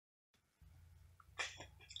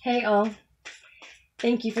Hey all,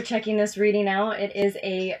 thank you for checking this reading out. It is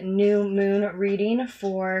a new moon reading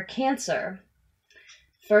for Cancer.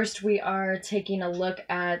 First, we are taking a look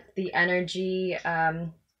at the energy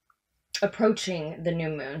approaching the new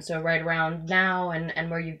moon. So right around now and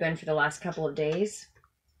where you've been for the last couple of days.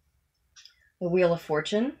 The Wheel of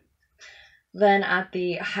Fortune. Then at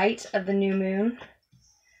the height of the new moon,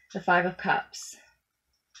 the Five of Cups.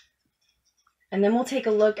 And then we'll take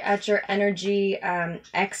a look at your energy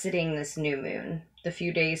exiting this new moon, the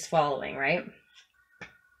few days following, right?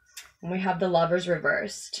 And we have the Lovers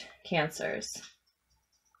reversed, Cancers.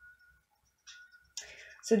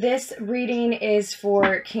 So this reading is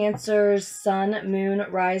for Cancer's Sun, Moon,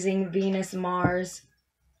 Rising, Venus, Mars,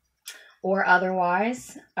 or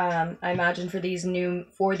otherwise. I imagine for these new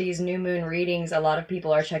moon readings, a lot of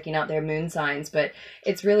people are checking out their moon signs, but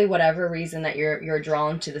it's really whatever reason that you're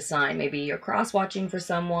drawn to the sign. Maybe you're cross watching for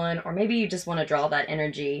someone, or maybe you just want to draw that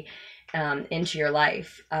energy into your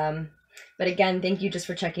life. But again, thank you just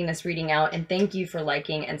for checking this reading out, and thank you for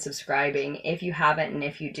liking and subscribing. If you haven't, and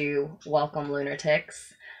if you do, welcome,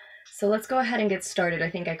 Lunarticks. So let's go ahead and get started.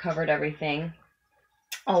 I think I covered everything.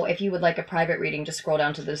 Oh, if you would like a private reading, just scroll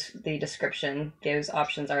down to the description. Those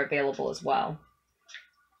options are available as well.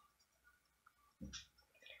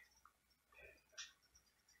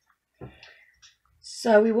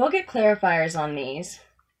 So we will get clarifiers on these.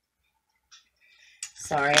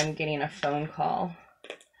 Sorry, I'm getting a phone call.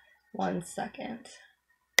 1 second.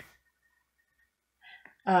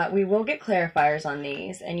 We will get clarifiers on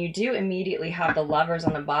these, and you do immediately have the Lovers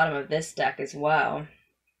on the bottom of this deck as well.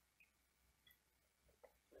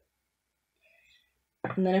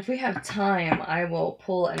 And then if we have time, I will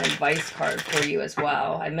pull an advice card for you as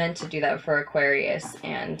well. I meant to do that for Aquarius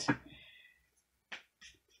and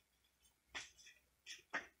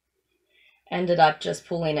ended up just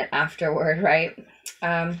pulling it afterward, right?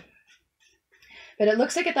 But it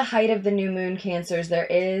looks like at the height of the new moon, Cancers, there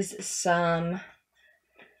is some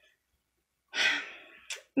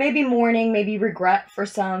maybe mourning, maybe regret for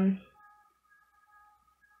some.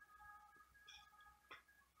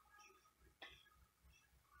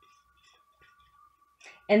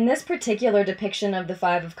 In this particular depiction of the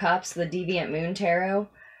Five of Cups, the Deviant Moon Tarot,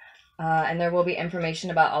 and there will be information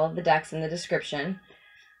about all of the decks in the description.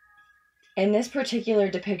 In this particular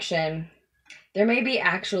depiction, there may be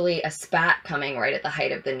actually a spat coming right at the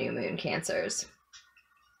height of the new moon, Cancers.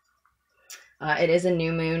 It is a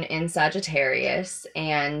new moon in Sagittarius,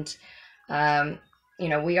 and, you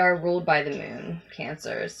know, we are ruled by the moon,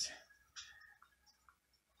 Cancers.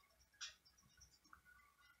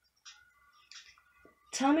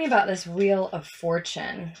 Tell me about this Wheel of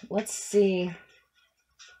Fortune. Let's see.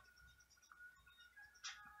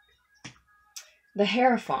 The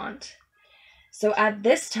Hierophant. So at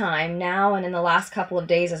this time, now and in the last couple of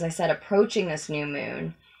days, as I said, approaching this new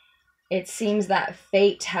moon, it seems that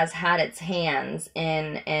fate has had its hands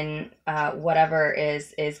in whatever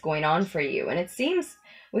is going on for you. And it seems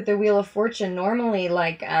with the Wheel of Fortune, normally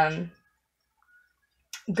like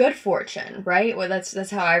good fortune, right? Well,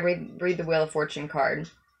 that's how I read the Wheel of Fortune card.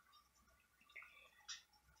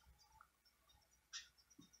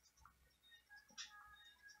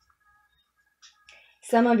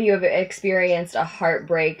 Some of you have experienced a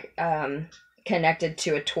heartbreak connected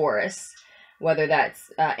to a Taurus, whether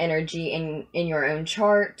that's energy in your own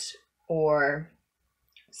chart or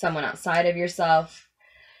someone outside of yourself.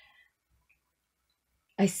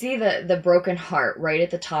 I see the broken heart right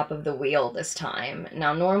at the top of the wheel this time.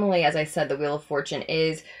 Now, normally, as I said, the Wheel of Fortune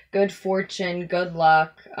is good fortune, good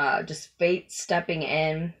luck, just fate stepping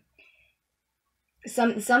in.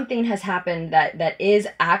 Something has happened that is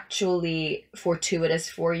actually fortuitous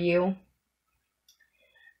for you.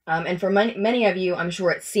 And for many of you, I'm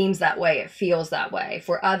sure it seems that way. It feels that way.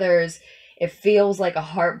 For others, it feels like a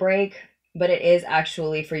heartbreak, but it is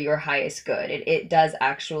actually for your highest good. It does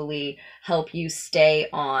actually help you stay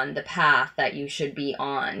on the path that you should be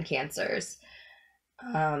on, Cancers.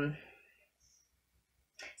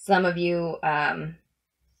 Some of you have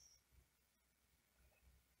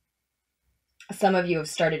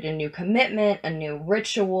started a new commitment, a new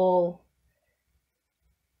ritual.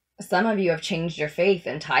 Some of you have changed your faith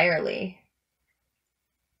entirely.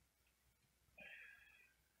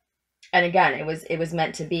 And again, it was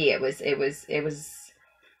meant to be. It was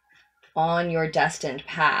on your destined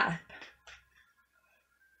path.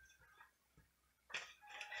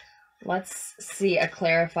 Let's see a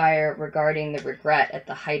clarifier regarding the regret at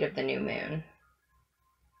the height of the new moon.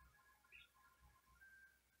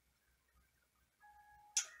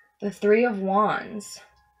 The Three of Wands.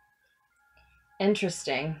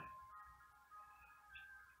 Interesting.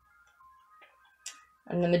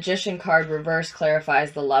 And the Magician card reversed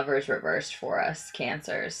clarifies the Lovers reversed for us,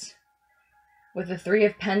 Cancers. With the Three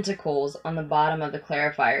of Pentacles on the bottom of the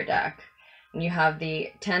clarifier deck. And you have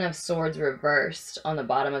the Ten of Swords reversed on the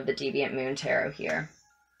bottom of the Deviant Moon Tarot here.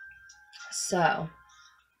 So,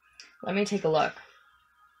 let me take a look.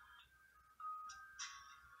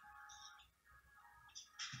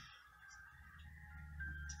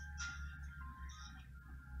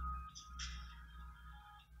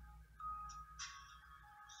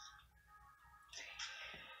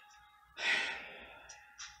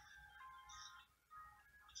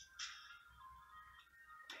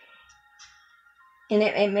 And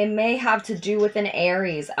it may have to do with an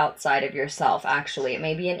Aries outside of yourself, actually. It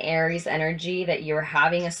may be an Aries energy that you're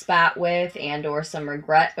having a spat with and or some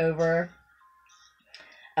regret over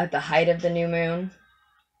at the height of the new moon.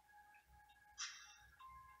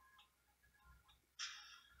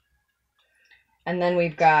 And then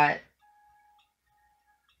we've got,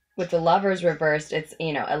 with the Lovers reversed, it's,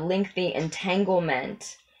 you know, a lengthy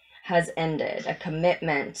entanglement has ended. A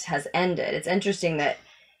commitment has ended. It's interesting that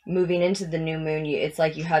moving into the new moon, it's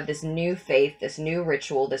like you have this new faith, this new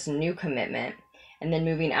ritual, this new commitment. And then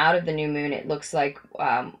moving out of the new moon, it looks like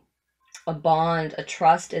a bond, a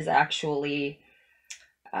trust is actually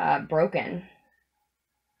broken.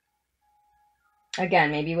 Again,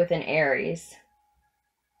 maybe with an Aries.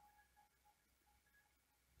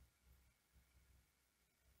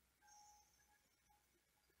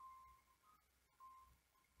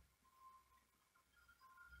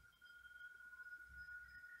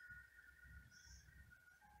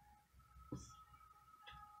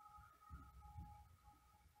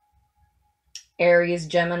 Aries,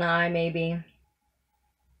 Gemini, maybe.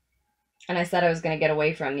 And I said I was going to get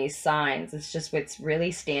away from these signs. It's just what's really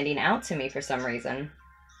standing out to me for some reason.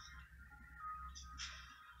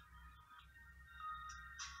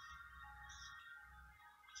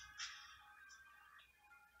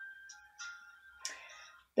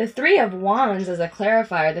 The Three of Wands as a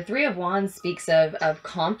clarifier, the Three of Wands speaks of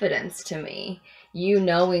confidence to me. You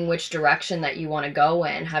knowing which direction that you want to go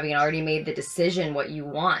in, having already made the decision what you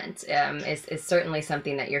want, is certainly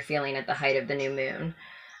something that you're feeling at the height of the new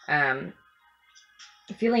moon.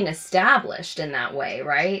 Feeling established in that way,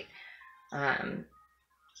 right?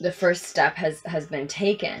 The first step has been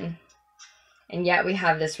taken, and yet we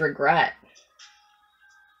have this regret.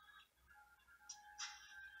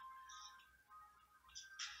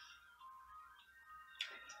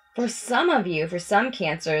 For some of you, for some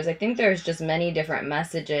Cancers, I think there's just many different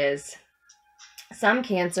messages. Some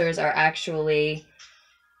Cancers are actually,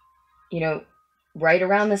 you know, right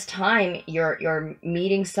around this time, you're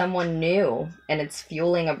meeting someone new and it's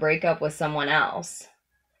fueling a breakup with someone else.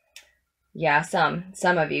 Yeah, some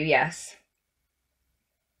of you, yes.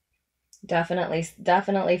 Definitely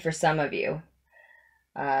for some of you.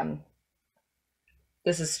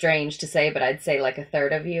 This is strange to say, but I'd say like a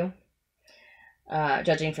third of you.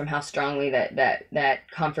 Judging from how strongly that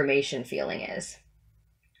confirmation feeling is,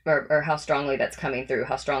 or how strongly that's coming through,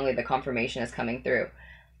 how strongly the confirmation is coming through.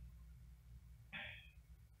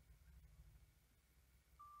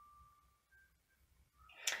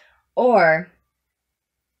 Or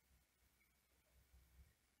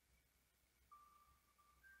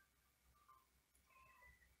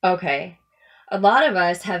okay, a lot of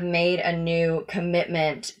us have made a new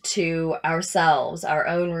commitment to ourselves, our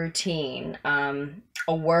own routine,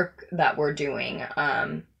 a work that we're doing,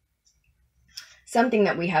 something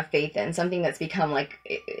that we have faith in, something that's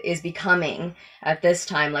is becoming at this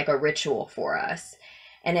time like a ritual for us.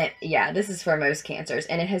 And this is for most Cancers,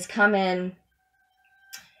 and it has come in,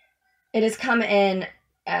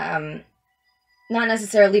 not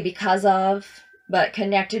necessarily because of, but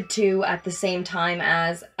connected to at the same time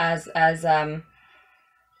as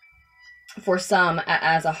for some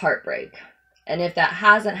as a heartbreak. And if that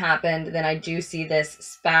hasn't happened, then I do see this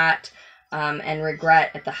spat and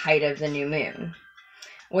regret at the height of the new moon,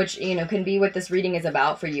 which, you know, can be what this reading is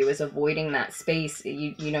about for you, is avoiding that space.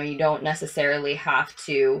 You know, you don't necessarily have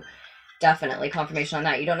to, definitely confirmation on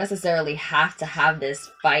that. You don't necessarily have to have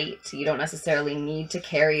this fight. You don't necessarily need to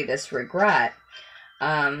carry this regret.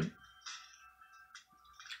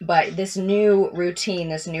 But this new routine,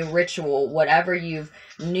 this new ritual, whatever you've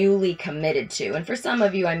newly committed to, and for some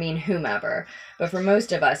of you, I mean whomever, but for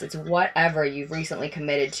most of us, it's whatever you've recently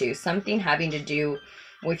committed to, something having to do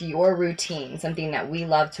with your routine, something that we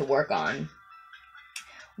love to work on,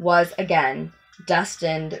 was, again,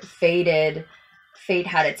 destined, fated. Fate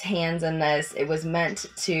had its hands in this. It was meant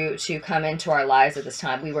to come into our lives at this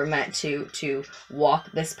time. We were meant to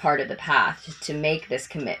walk this part of the path, to make this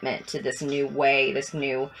commitment to this new way, this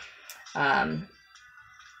new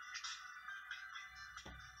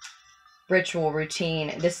ritual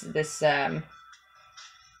routine, this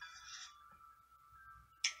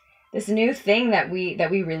new thing that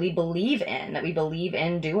we really believe in, that we believe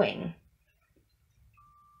in doing.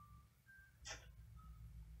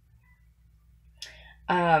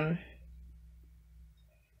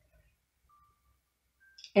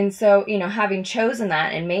 And so, you know, having chosen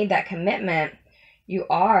that and made that commitment,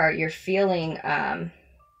 you're feeling,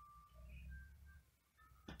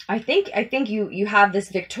 I think you have this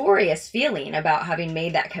victorious feeling about having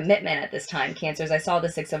made that commitment at this time, Cancers. I saw the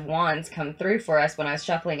Six of Wands come through for us when I was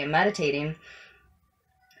shuffling and meditating.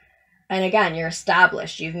 And again, you're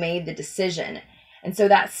established, you've made the decision. And so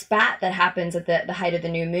that spat that happens at the height of the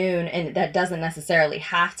new moon, and that doesn't necessarily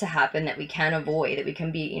have to happen, that we can avoid, that we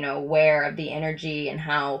can be, you know, aware of the energy and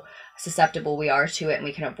how susceptible we are to it, and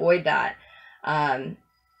we can avoid that.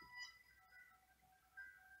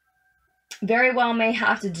 Very well may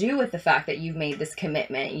have to do with the fact that you've made this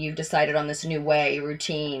commitment, you've decided on this new way,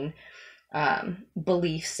 routine,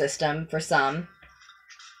 belief system for some.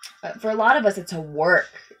 For a lot of us, it's a work.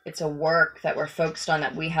 It's a work that we're focused on,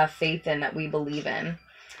 that we have faith in, that we believe in,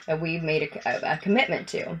 that we've made a commitment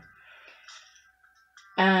to.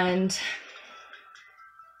 And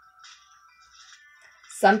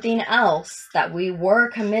something else that we were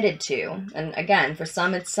committed to, and again, for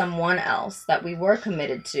some it's someone else that we were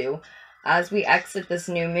committed to, as we exit this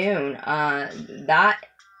new moon, that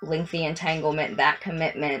lengthy entanglement, that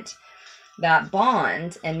commitment, that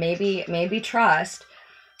bond, and maybe trust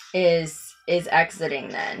is exiting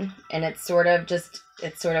then. And it's sort of just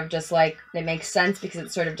like, it makes sense because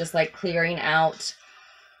it's sort of just like clearing out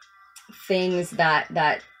things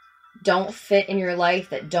that don't fit in your life,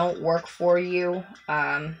 that don't work for you.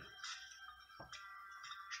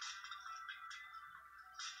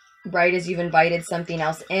 Right as you've invited something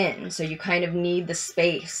else in, so you kind of need the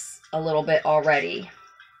space a little bit already.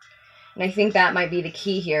 And I think that might be the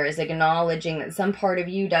key here, is acknowledging that some part of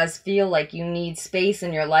you does feel like you need space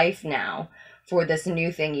in your life now for this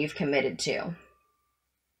new thing you've committed to.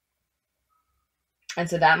 And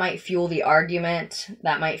so that might fuel the argument,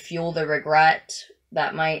 that might fuel the regret,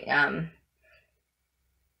 that might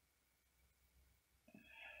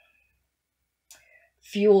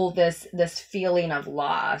fuel this feeling of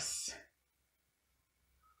loss.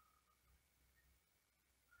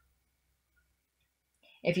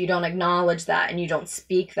 If you don't acknowledge that and you don't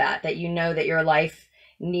speak that you know that your life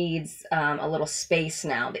needs a little space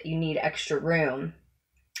now, that you need extra room,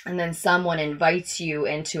 and then someone invites you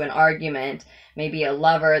into an argument, maybe a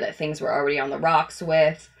lover that things were already on the rocks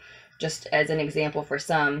with, just as an example for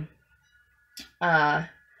some,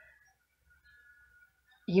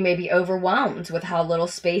 you may be overwhelmed with how little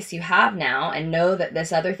space you have now, and know that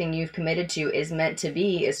this other thing you've committed to is meant to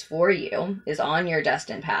be, is for you, is on your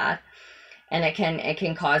destined path. And it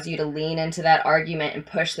can cause you to lean into that argument and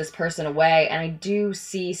push this person away. And I do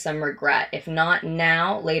see some regret, if not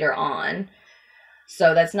now, later on.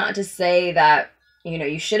 So that's not to say that, you know,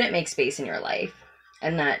 you shouldn't make space in your life,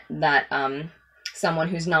 and that someone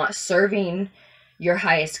who's not serving your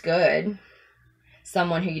highest good,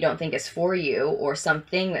 someone who you don't think is for you, or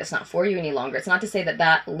something that's not for you any longer. It's not to say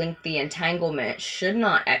that lengthy entanglement should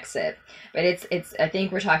not exit, but it's I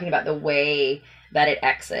think we're talking about the way that it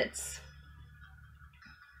exits.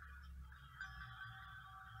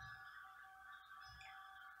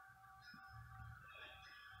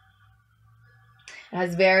 It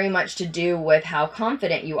has very much to do with how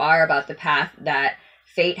confident you are about the path that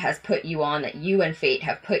fate has put you on, that you and fate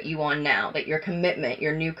have put you on now, that your commitment,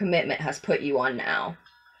 your new commitment has put you on now.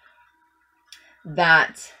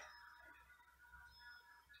 That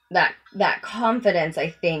confidence, I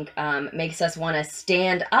think, makes us want to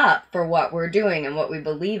stand up for what we're doing and what we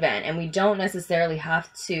believe in. And we don't necessarily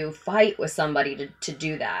have to fight with somebody to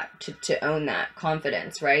do that, to own that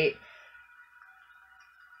confidence, right?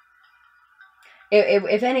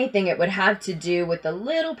 If anything, it would have to do with the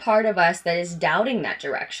little part of us that is doubting that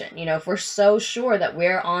direction. You know, if we're so sure that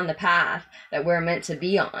we're on the path that we're meant to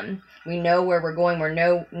be on, we know where we're going, we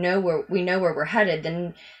know where we're headed,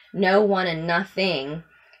 then no one and nothing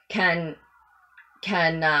can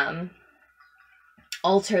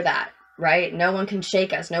alter that, right? No one can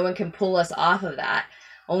shake us. No one can pull us off of that.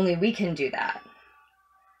 Only we can do that.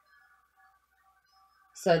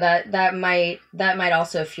 So that might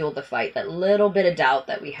also fuel the fight, that little bit of doubt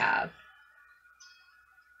that we have.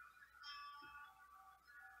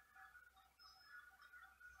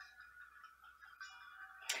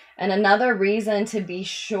 And another reason to be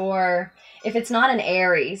sure, if it's not an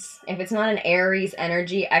Aries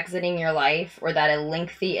energy exiting your life, or that a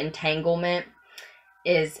lengthy entanglement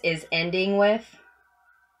is ending with,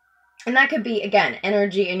 And that could be, again,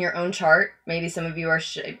 energy in your own chart. Maybe some of you are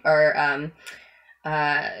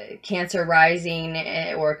Cancer rising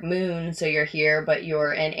or moon, so you're here, but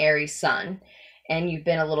you're an Aries sun, and you've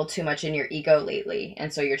been a little too much in your ego lately,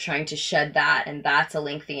 and so you're trying to shed that, and that's a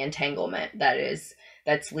lengthy entanglement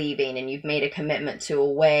that's leaving, and you've made a commitment to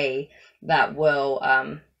a way that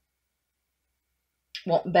won't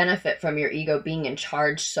benefit from your ego being in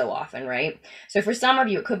charge so often, right? So for some of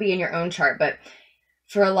you, it could be in your own chart, but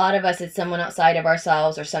for a lot of us, it's someone outside of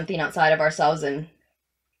ourselves or something outside of ourselves. And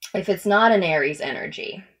if it's not an Aries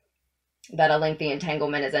energy that a lengthy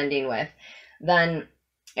entanglement is ending with, then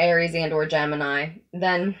Aries and or Gemini,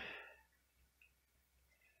 then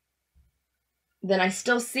I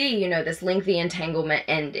still see, you know, this lengthy entanglement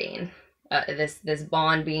ending, this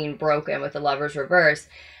bond being broken with the Lover's reverse.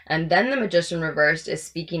 And then the Magician reversed is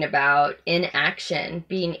speaking about inaction,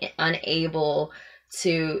 being unable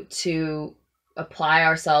to apply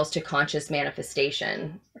ourselves to conscious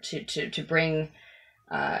manifestation, to bring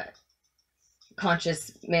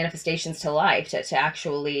conscious manifestations to life, to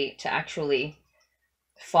actually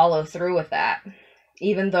follow through with that,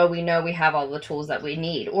 even though we know we have all the tools that we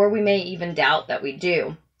need, or we may even doubt that we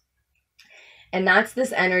do. And that's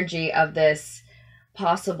this energy of this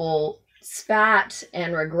possible spat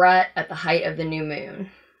and regret at the height of the new moon.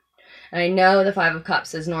 And I know the Five of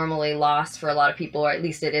Cups is normally lost for a lot of people, or at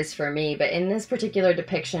least it is for me, but in this particular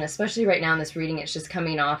depiction, especially right now in this reading, it's just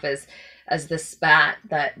coming off as the spat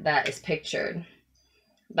that is pictured,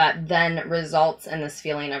 that then results in this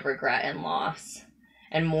feeling of regret and loss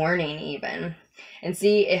and mourning even. And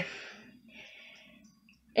see,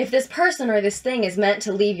 if this person or this thing is meant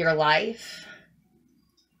to leave your life,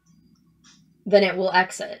 then it will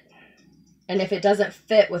exit. And if it doesn't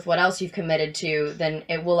fit with what else you've committed to, then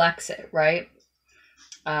it will exit, right?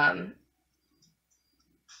 But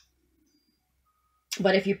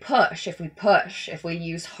if we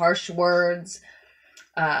use harsh words,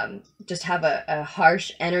 just have a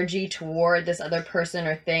harsh energy toward this other person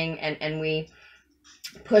or thing, and we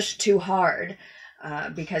push too hard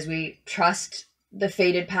because we trust the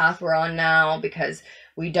fated path we're on now, because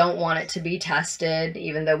we don't want it to be tested,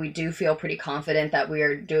 even though we do feel pretty confident that we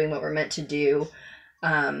are doing what we're meant to do.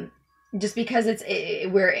 Just because it's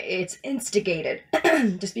instigated,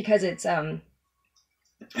 just because it's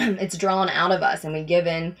drawn out of us, and we give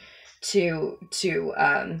in to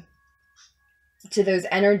those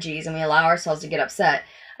energies, and we allow ourselves to get upset.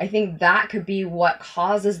 I think that could be what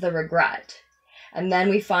causes the regret. And then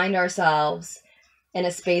we find ourselves in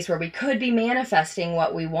a space where we could be manifesting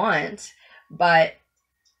what we want, but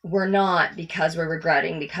we're not, because we're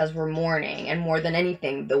regretting, because we're mourning, and more than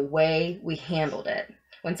anything, the way we handled it.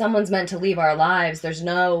 When someone's meant to leave our lives, there's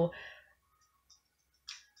no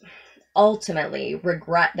ultimately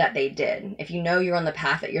regret that they did. If you know you're on the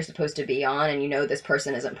path that you're supposed to be on, and you know this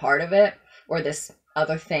person isn't part of it, or this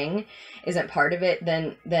other thing isn't part of it,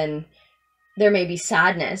 then there may be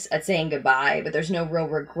sadness at saying goodbye, but there's no real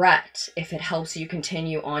regret if it helps you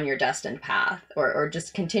continue on your destined path, or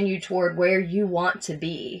just continue toward where you want to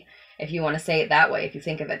be, if you want to say it that way, if you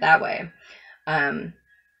think of it that way.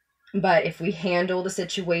 But if we handle the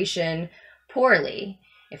situation poorly,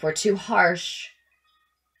 if we're too harsh,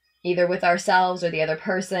 either with ourselves or the other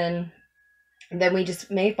person, then we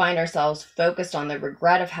just may find ourselves focused on the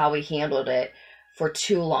regret of how we handled it for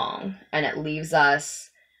too long, and it leaves us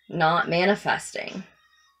not manifesting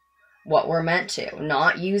what we're meant to,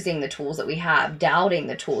 not using the tools that we have, doubting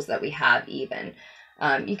the tools that we have even.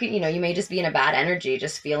 You may just be in a bad energy,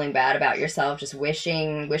 just feeling bad about yourself, just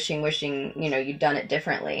wishing, you'd done it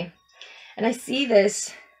differently. And I see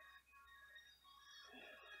this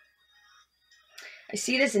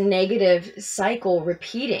negative cycle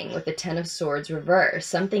repeating with the Ten of Swords reverse.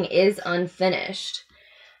 Something is unfinished.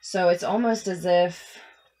 So it's almost as if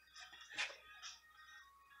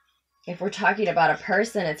we're talking about a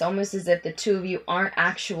person, it's almost as if the two of you aren't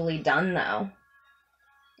actually done, though.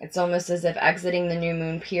 It's almost as if exiting the new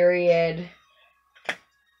moon period,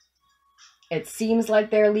 it seems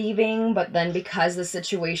like they're leaving, but then because the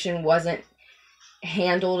situation wasn't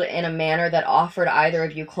handled in a manner that offered either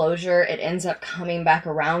of you closure, it ends up coming back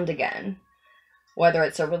around again. Whether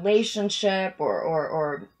it's a relationship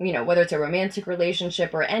or whether it's a romantic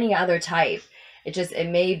relationship or any other type, it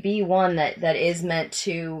may be one that is meant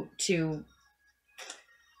to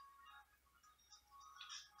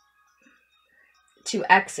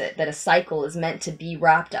exit, that a cycle is meant to be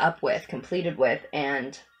wrapped up with, completed with,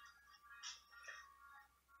 and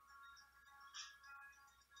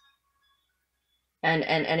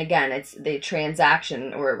again, it's the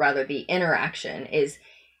transaction, or rather the interaction, is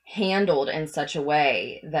handled in such a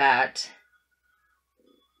way that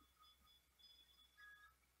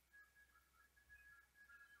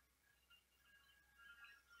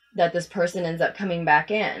that this person ends up coming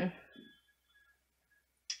back in.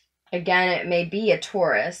 Again, it may be a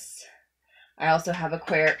Taurus. I also have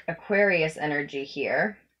Aquarius energy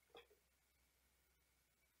here.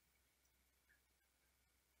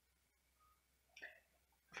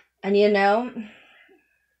 And you know,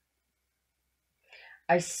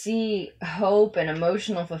 I see hope and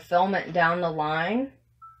emotional fulfillment down the line,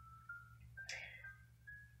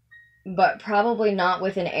 but probably not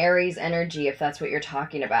with an Aries energy, if that's what you're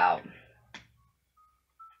talking about.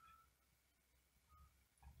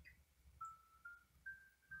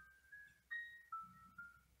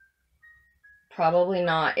 Probably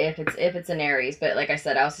not if it's an Aries, but like I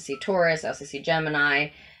said, I also see Taurus, I also see Gemini.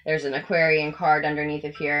 There's an Aquarian card underneath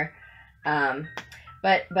of here.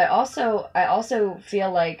 But also, I also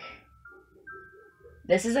feel like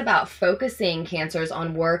this is about focusing, Cancers,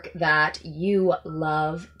 on work that you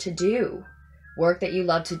love to do. Work that you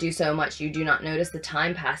love to do so much you do not notice the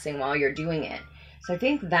time passing while you're doing it. So I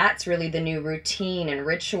think that's really the new routine and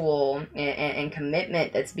ritual and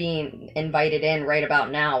commitment that's being invited in right about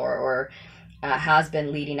now, or has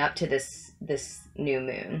been leading up to this new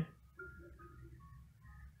moon.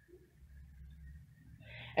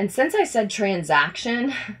 And since I said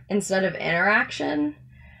transaction instead of interaction,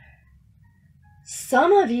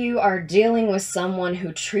 some of you are dealing with someone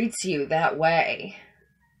who treats you that way.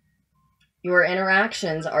 Your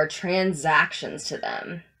interactions are transactions to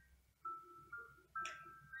them.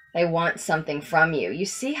 They want something from you. You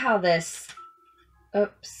see how this...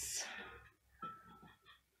 Oops.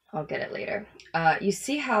 I'll get it later. You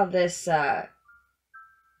see how this...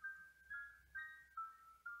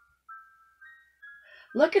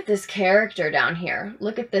 Look at this character down here.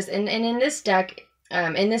 Look at this. And in this deck,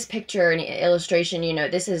 in this picture and illustration, you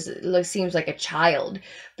know, seems like a child.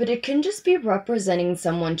 But it can just be representing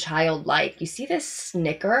someone childlike. You see this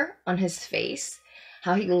snicker on his face?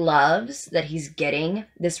 How he loves that he's getting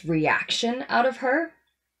this reaction out of her?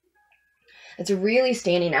 It's really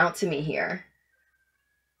standing out to me here.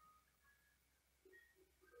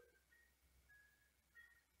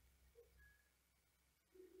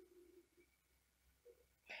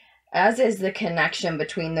 As is the connection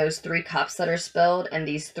between those 3 cups that are spilled and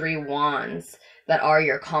these 3 wands that are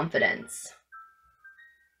your confidence.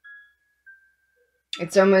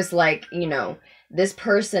 It's almost like, you know, this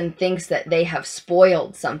person thinks that they have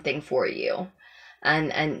spoiled something for you.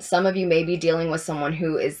 And some of you may be dealing with someone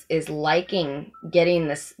who is liking getting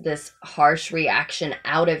this harsh reaction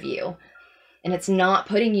out of you. And it's not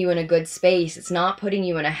putting you in a good space. It's not putting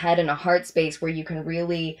you in a head and a heart space where you can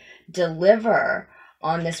really deliver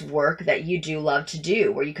on this work that you do love to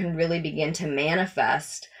do, where you can really begin to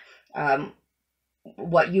manifest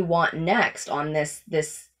what you want next on this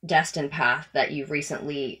destined path that you've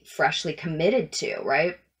recently freshly committed to,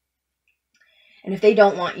 right? And if they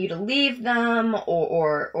don't want you to leave them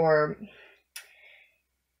or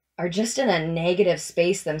are just in a negative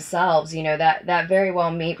space themselves, you know, that very well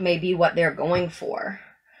may be what they're going for.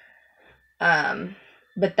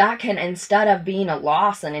 But that can, instead of being a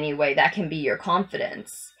loss in any way, that can be your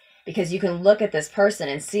confidence. Because you can look at this person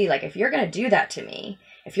and see, like, if you're going to do that to me,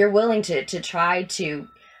 if you're willing to try to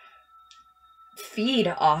feed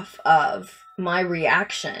off of my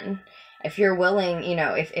reaction, if you're willing, you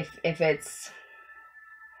know, if it's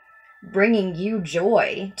bringing you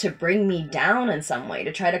joy to bring me down in some way,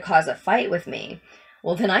 to try to cause a fight with me,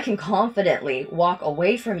 well, then I can confidently walk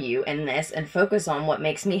away from you in this and focus on what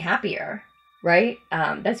makes me happier. Right?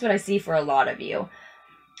 That's what I see for a lot of you.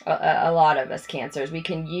 A lot of us Cancers. We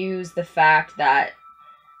can use the fact that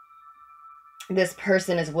this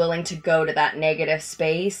person is willing to go to that negative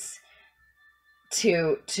space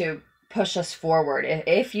to push us forward.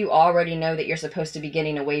 If you already know that you're supposed to be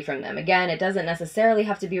getting away from them. Again, it doesn't necessarily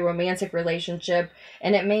have to be a romantic relationship,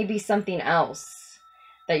 and it may be something else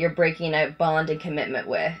that you're breaking a bond and commitment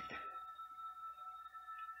with.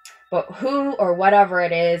 But who or whatever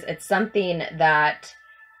it is, it's something that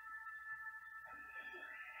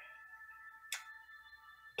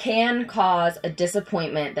can cause a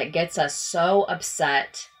disappointment that gets us so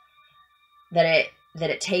upset that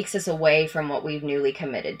it takes us away from what we've newly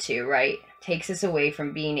committed to, right? Takes us away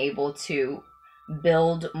from being able to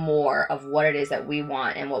build more of what it is that we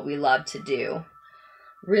want and what we love to do.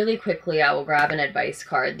 Really quickly, I will grab an advice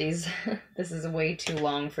card. This is way too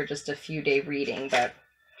long for just a few day reading, but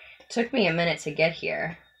took me a minute to get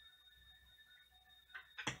here.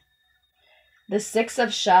 The 6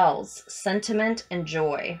 of Shells, sentiment and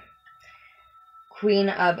joy. Queen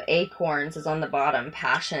of Acorns is on the bottom,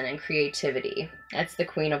 passion and creativity. That's the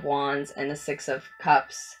Queen of Wands, and the 6 of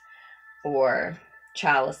Cups or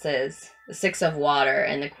chalices. The 6 of Water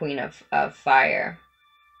and the Queen of Fire.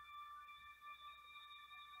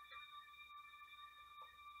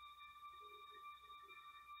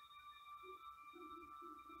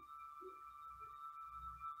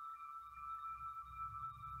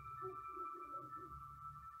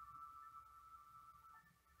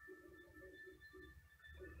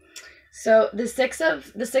 So the six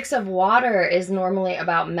of water is normally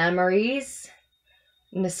about memories,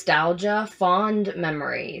 nostalgia, fond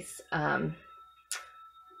memories,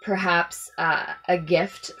 perhaps a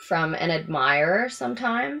gift from an admirer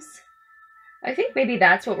sometimes. I think maybe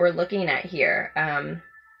that's what we're looking at here.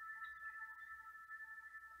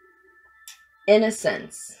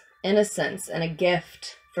 Innocence, and a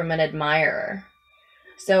gift from an admirer.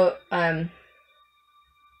 So,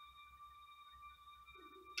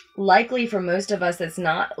 likely for most of us, it's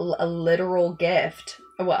not a literal gift.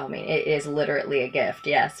 Well, I mean, it is literally a gift,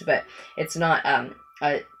 yes, but it's not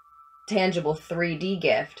a tangible 3D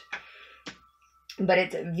gift. But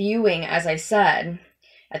it's viewing, as I said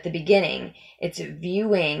at the beginning, it's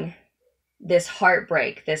viewing this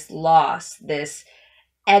heartbreak, this loss, this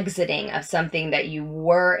exiting of something that you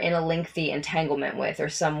were in a lengthy entanglement with, or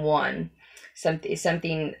something,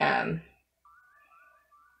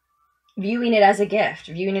 viewing it as a gift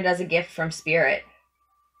from spirit,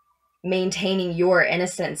 maintaining your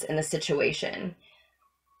innocence in the situation,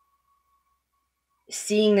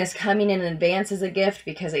 seeing this coming in advance as a gift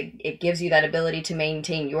because it gives you that ability to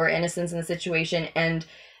maintain your innocence in the situation, and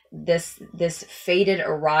this fated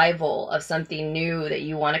arrival of something new that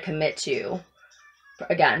you want to commit to.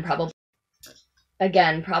 Again,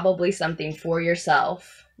 probably something for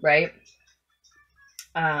yourself, right?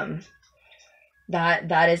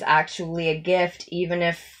 That is actually a gift, even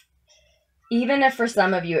if for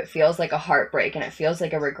some of you it feels like a heartbreak and it feels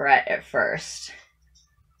like a regret at first.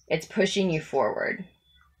 It's pushing you forward.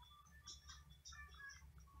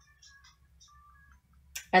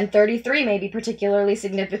 And 33 may be particularly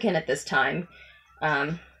significant at this time.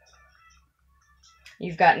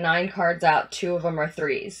 You've got 9 cards out, 2 of them are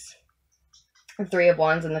 3s. The 3 of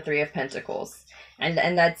Wands and the 3 of Pentacles.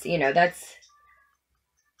 And that's, you know, that's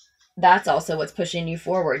also what's pushing you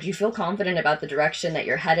forward. You feel confident about the direction that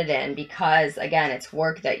you're headed in because, again, it's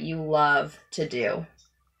work that you love to do.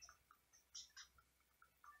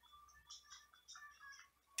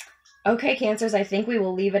 Okay, Cancers, I think we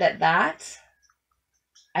will leave it at that.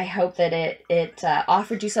 I hope that it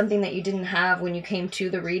offered you something that you didn't have when you came to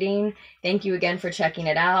the reading. Thank you again for checking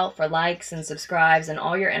it out, for likes and subscribes and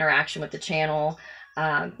all your interaction with the channel.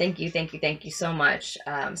 Thank you so much.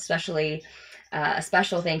 Especially a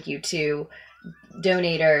special thank you to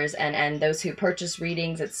donators and those who purchase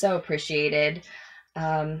readings. It's so appreciated.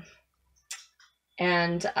 And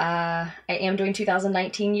I am doing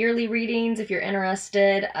 2019 yearly readings if you're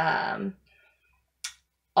interested.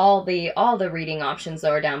 All the reading options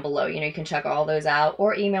though are down below. You know, you can check all those out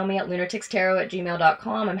or email me at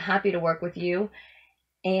LunarticksTarot@gmail.com. I'm happy to work with you.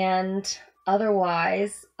 And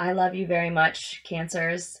otherwise, I love you very much,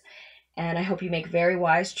 Cancers, and I hope you make very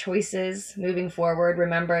wise choices moving forward.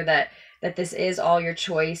 Remember that this is all your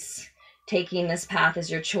choice. Taking this path is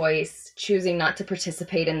your choice. Choosing not to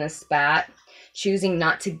participate in this spat, choosing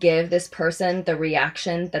not to give this person the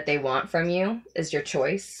reaction that they want from you is your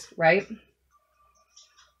choice, right?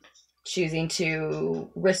 Choosing to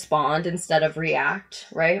respond instead of react,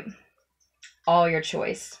 right? All your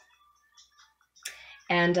choice.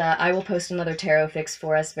 And I will post another tarot fix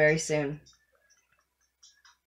for us very soon.